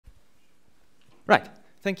Right,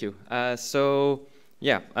 thank you. Good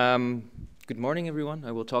morning, everyone.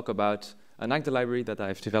 I will talk about an Agda library that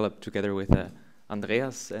I've developed together with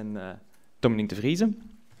Andreas and Dominique de Vrieze,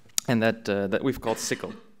 and that we've called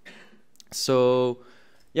Sikkel. So,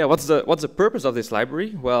 yeah, what's the purpose of this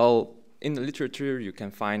library? Well, in the literature, you can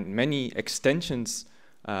find many extensions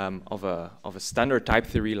of a standard type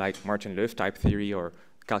theory like Martin-Löf type theory or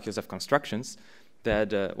calculus of constructions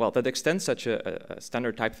that extends such a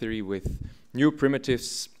standard type theory with new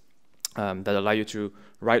primitives that allow you to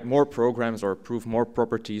write more programs or prove more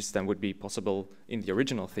properties than would be possible in the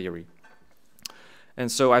original theory.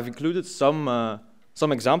 And so I've included some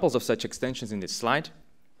examples of such extensions in this slide.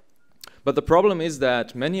 But the problem is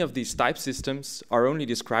that many of these type systems are only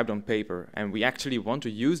described on paper, and we actually want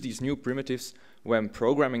to use these new primitives when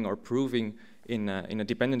programming or proving in a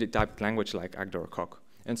dependently typed language like Agda or Coq.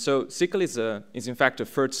 And so Sikkel is in fact a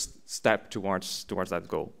first step towards that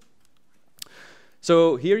goal.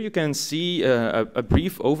 So here you can see a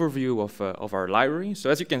brief overview of our library.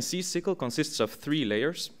 So as you can see, Sikkel consists of 3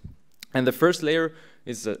 layers. And the first layer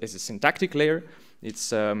is a syntactic layer.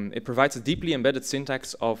 It provides a deeply embedded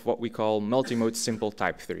syntax of what we call multimode simple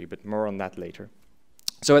type theory, but more on that later.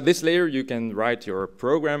 So at this layer, you can write your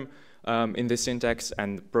program in this syntax,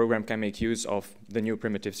 and the program can make use of the new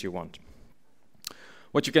primitives you want.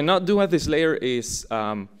 What you cannot do at this layer is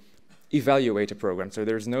evaluate a program. So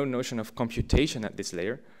there's no notion of computation at this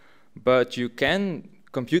layer, but you can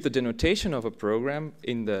compute the denotation of a program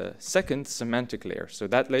in the second semantic layer. So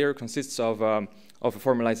that layer consists of a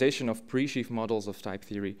formalization of pre-sheaf models of type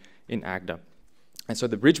theory in Agda. And so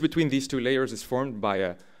the bridge between these 2 layers is formed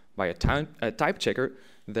by a type checker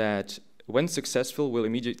that, when successful, will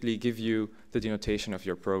immediately give you the denotation of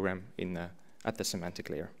your program at the semantic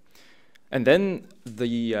layer. And then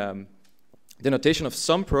the denotation of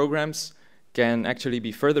some programs can actually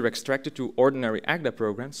be further extracted to ordinary Agda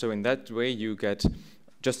programs. So in that way, you get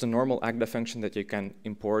just a normal Agda function that you can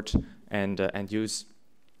import and use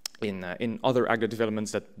in other Agda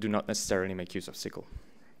developments that do not necessarily make use of Sikkel.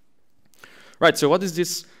 Right, so what is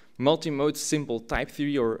this multimode simple type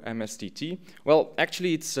theory, or MSTT? Well,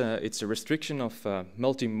 actually, it's a restriction of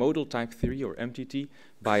multimodal type theory, or MTT,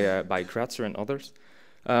 by Gratzer and others,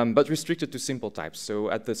 but restricted to simple types.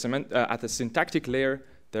 So at the syntactic layer,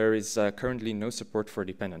 there is currently no support for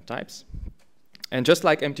dependent types. And just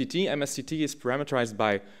like MTT, MSTT is parameterized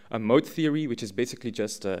by a mode theory, which is basically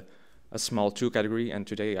just a small 2 category. And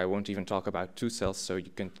today, I won't even talk about 2 cells, so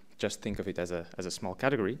you can just think of it as a small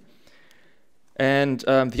category. And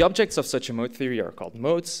the objects of such a mode theory are called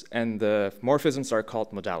modes, and the morphisms are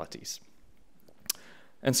called modalities.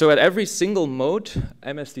 And so at every single mode,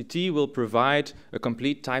 MSTT will provide a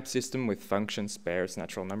complete type system with functions, pairs,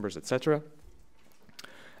 natural numbers, etc.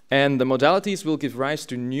 And the modalities will give rise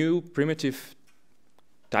to new primitive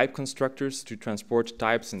type constructors to transport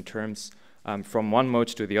types and terms from one mode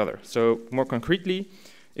to the other. So more concretely,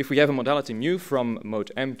 if we have a modality mu from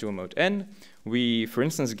mode M to a mode N, we, for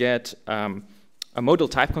instance, get a modal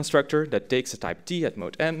type constructor that takes a type T at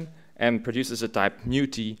mode M and produces a type mu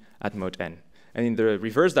T at mode N. And in the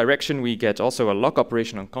reverse direction, we get also a lock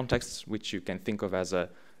operation on contexts, which you can think of as a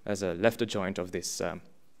left adjoint of this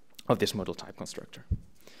modal type constructor.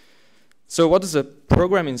 So what does a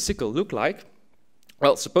program in Sikkel look like?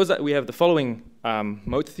 Well, suppose that we have the following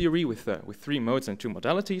mode theory with 3 modes and 2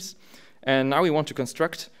 modalities. And now we want to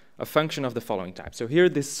construct a function of the following type. So here,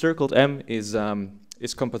 this circled M is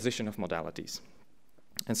composition of modalities.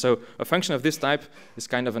 And so a function of this type is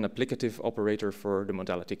kind of an applicative operator for the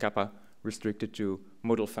modality kappa, restricted to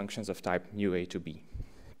modal functions of type mu A to B.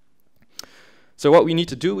 So what we need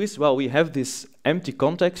to do is, well, we have this empty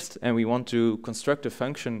context, and we want to construct a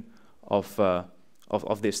function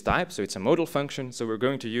of this type. So it's a modal function. So we're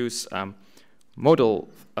going to use modal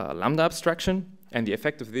lambda abstraction. And the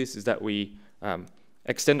effect of this is that we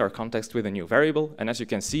extend our context with a new variable. And as you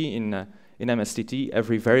can see in MSTT,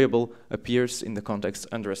 every variable appears in the context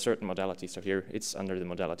under a certain modality. So here it's under the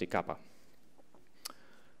modality kappa.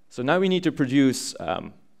 So now we need to produce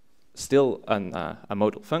still a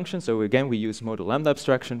modal function. So again, we use modal lambda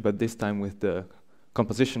abstraction, but this time with the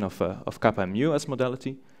composition of kappa and mu as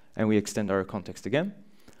modality. And we extend our context again.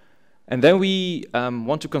 And then we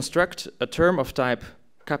want to construct a term of type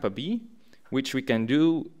kappa b, which we can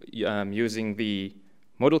do using the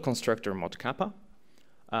modal constructor mod kappa.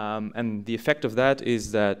 And the effect of that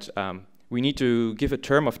is that we need to give a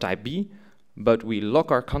term of type b, but we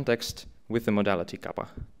lock our context with the modality kappa.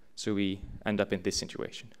 So we end up in this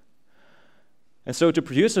situation. And so to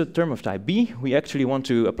produce a term of type b, we actually want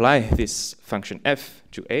to apply this function f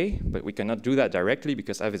to a, but we cannot do that directly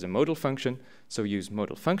because f is a modal function, so we use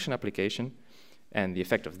modal function application. And the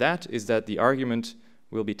effect of that is that the argument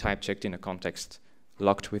will be type checked in a context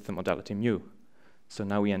locked with the modality mu. So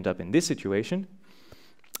now we end up in this situation.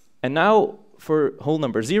 And now for whole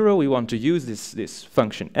number 0, we want to use this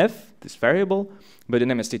function f, this variable. But in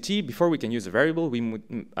MSTT, before we can use a variable, we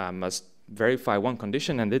must verify one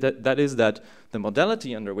condition, and that is that the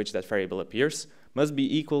modality under which that variable appears must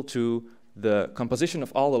be equal to the composition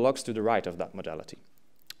of all the logs to the right of that modality.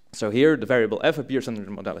 So here the variable f appears under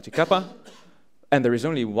the modality kappa, and there is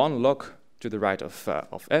only one log to the right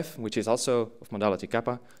of f, which is also of modality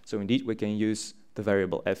kappa. So indeed we can use the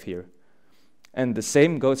variable f here. And the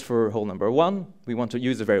same goes for whole number 1. We want to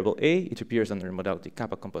use the variable a. It appears under the modality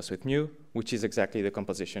kappa composed with mu, which is exactly the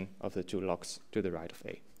composition of the two logs to the right of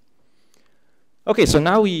a. Okay, so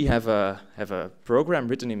now we have a program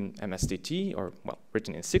written in MSTT, or well,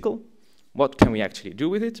 written in Sikkel. What can we actually do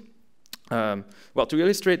with it? Well, to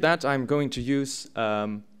illustrate that, I'm going to use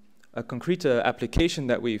a concrete application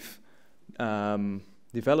that we've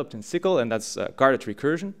developed in Sikkel, and that's guarded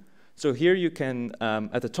recursion. So here you can,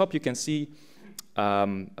 at the top, you can see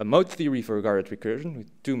a mode theory for guarded recursion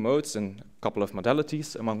with 2 modes and a couple of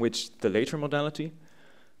modalities, among which the later modality.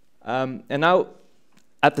 And now,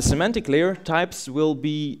 at the semantic layer, types will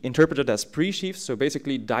be interpreted as pre-sheaves, so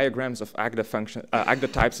basically diagrams of Agda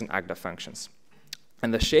types and Agda functions.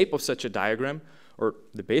 And the shape of such a diagram, or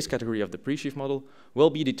the base category of the pre-sheaf model,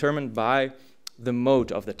 will be determined by the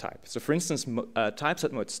mode of the type. So for instance, types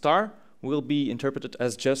at mode star will be interpreted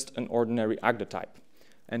as just an ordinary Agda type.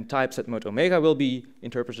 And types at mode omega will be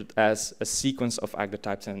interpreted as a sequence of Agda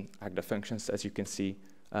types and Agda functions, as you can see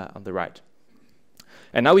on the right.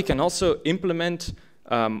 And now we can also implement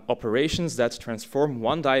operations that transform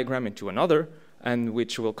one diagram into another, and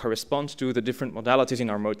which will correspond to the different modalities in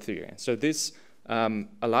our mode theory. And so this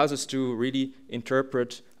allows us to really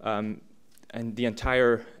interpret and the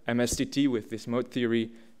entire MSTT with this mode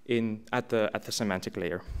theory at the semantic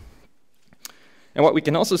layer. And what we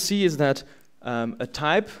can also see is that a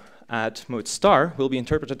type at mode star will be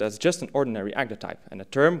interpreted as just an ordinary Agda type, and a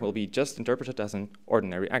term will be just interpreted as an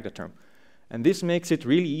ordinary Agda term. And this makes it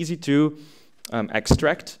really easy to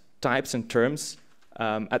extract types and terms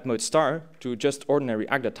at mode star to just ordinary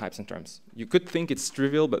Agda types and terms. You could think it's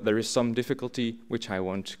trivial, but there is some difficulty, which I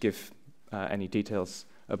won't give any details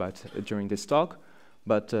about during this talk.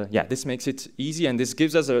 But yeah, this makes it easy, and this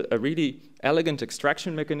gives us a really elegant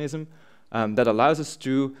extraction mechanism that allows us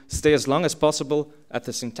to stay as long as possible at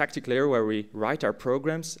the syntactic layer where we write our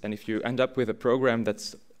programs. And if you end up with a program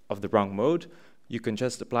that's of the wrong mode, you can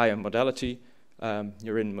just apply a modality.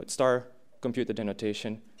 You're in mode star, compute the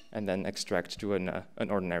denotation, and then extract to an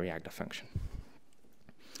ordinary Agda function.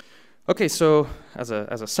 Okay, so as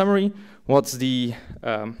a summary, what's the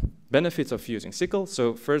benefits of using Sikkel?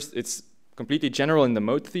 So first, it's completely general in the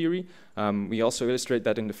mode theory. We also illustrate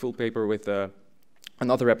that in the full paper with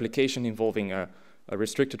another application involving a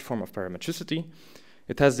restricted form of parametricity.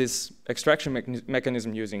 It has this extraction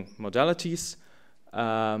mechanism using modalities,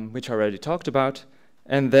 which I already talked about.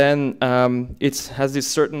 And then it has this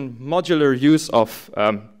certain modular use of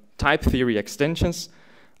type theory extensions.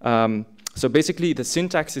 So basically, the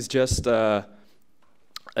syntax is just an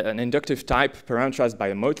inductive type parameterized by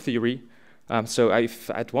a mode theory. So if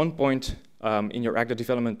at one point in your Agda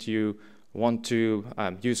development you want to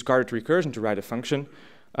use guarded recursion to write a function,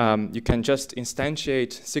 you can just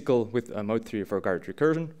instantiate Sikkel with a mode theory for guarded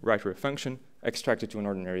recursion, write a function, extract it to an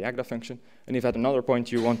ordinary Agda function. And if at another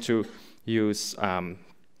point you want to use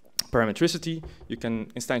parametricity, you can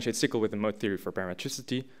instantiate Sikkel with a mode theory for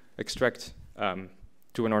parametricity, extract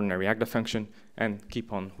to an ordinary Agda function, and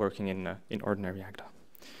keep on working in ordinary Agda.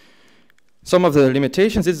 Some of the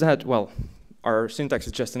limitations is that, well, our syntax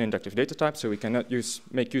is just an inductive data type, so we cannot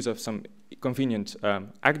make use of some convenient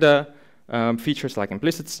Agda features like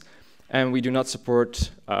implicits, and we do not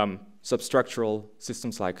support substructural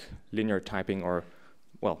systems like linear typing or,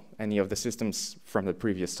 well, any of the systems from the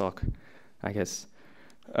previous talk, I guess.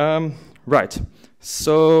 Right,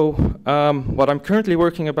 so what I'm currently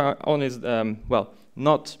working on is, well,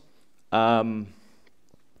 not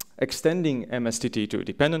extending MSTT to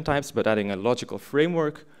dependent types, but adding a logical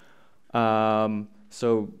framework.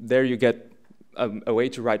 So there you get a way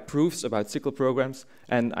to write proofs about Sikkel programs.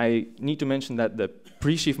 And I need to mention that the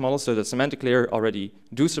pre-sheaf models, so the semantic layer, already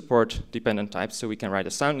do support dependent types, so we can write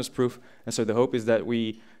a soundness proof. And so the hope is that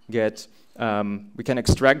we get we can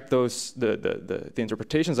extract the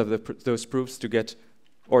interpretations of those proofs to get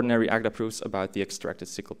ordinary Agda proofs about the extracted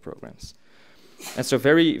Sikkel programs. And so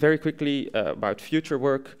very, very quickly about future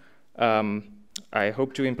work, I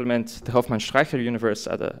hope to implement the Hoffmann-Streicher universe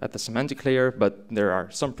at the semantic layer, but there are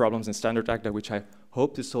some problems in standard Agda which I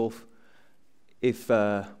hope to solve if,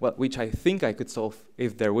 well, which I think I could solve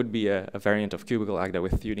if there would be a variant of cubical Agda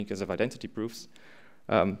with uniqueness of identity proofs.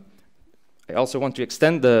 I also want to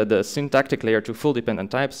extend the syntactic layer to full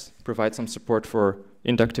dependent types, provide some support for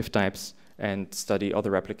inductive types, and study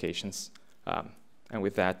other applications. And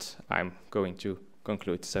with that, I'm going to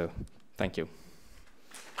conclude. So, thank you.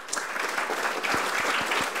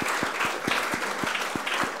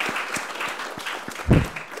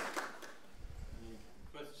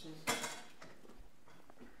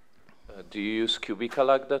 Do you use cubical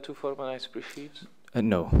Agda to formalize presheaves?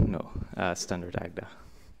 No, standard Agda.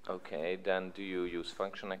 Okay, then do you use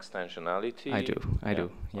function extensionality? I do,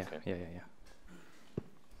 yeah, okay. yeah.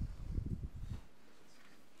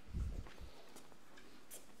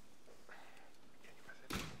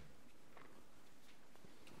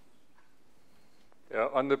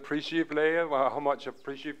 On the presheaf layer, well, how much of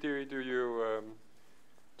presheaf theory do you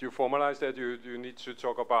formalize that? Do you need to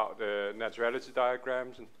talk about naturality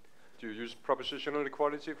diagrams, and do you use propositional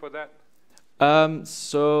equality for that?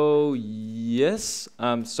 So yes,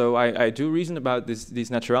 so I do reason about these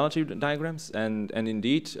naturality diagrams, and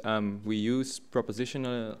indeed we use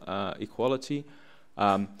propositional equality,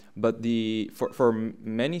 but for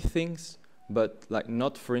many things, but like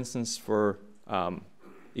not, for instance, for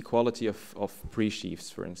equality of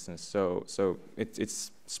presheaves, for instance. So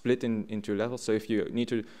it's split into levels. So if you need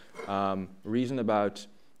to reason about,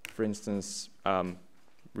 for instance,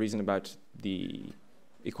 reason about the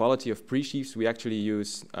equality of presheaves, we actually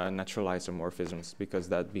use natural isomorphisms, because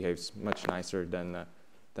that behaves much nicer than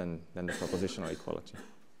the propositional equality. Okay.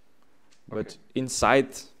 But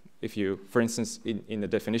inside, if you, for instance, in the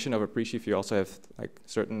definition of a presheaf, you also have like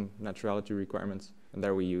certain naturality requirements, and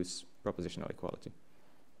there we use propositional equality.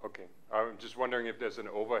 Okay, I'm just wondering if there's an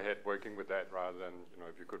overhead working with that, rather than,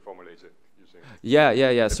 if you could formulate it using.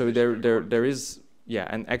 Yeah. So there is, yeah,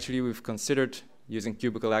 and actually we've considered using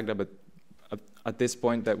cubical Agda, but at this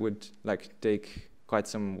point that would take quite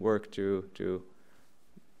some work to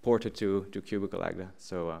port it to cubical Agda.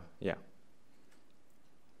 So yeah.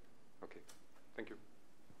 Okay, thank you.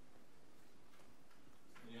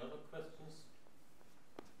 Any other questions?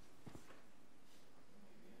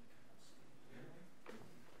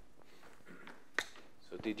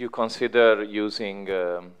 So did you consider using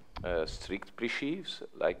strict presheaves,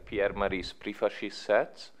 like Pierre-Marie's prefascist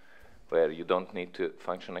sets, where you don't need to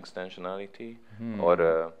function extensionality,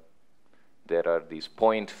 or there are these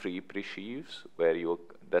point-free presheaves where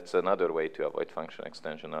that's another way to avoid function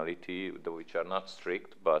extensionality, which are not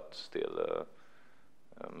strict but still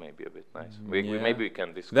maybe a bit nice. Maybe we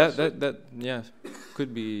can discuss that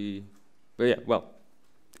could be, but yeah, well,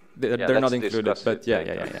 they're not included, but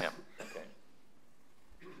yeah.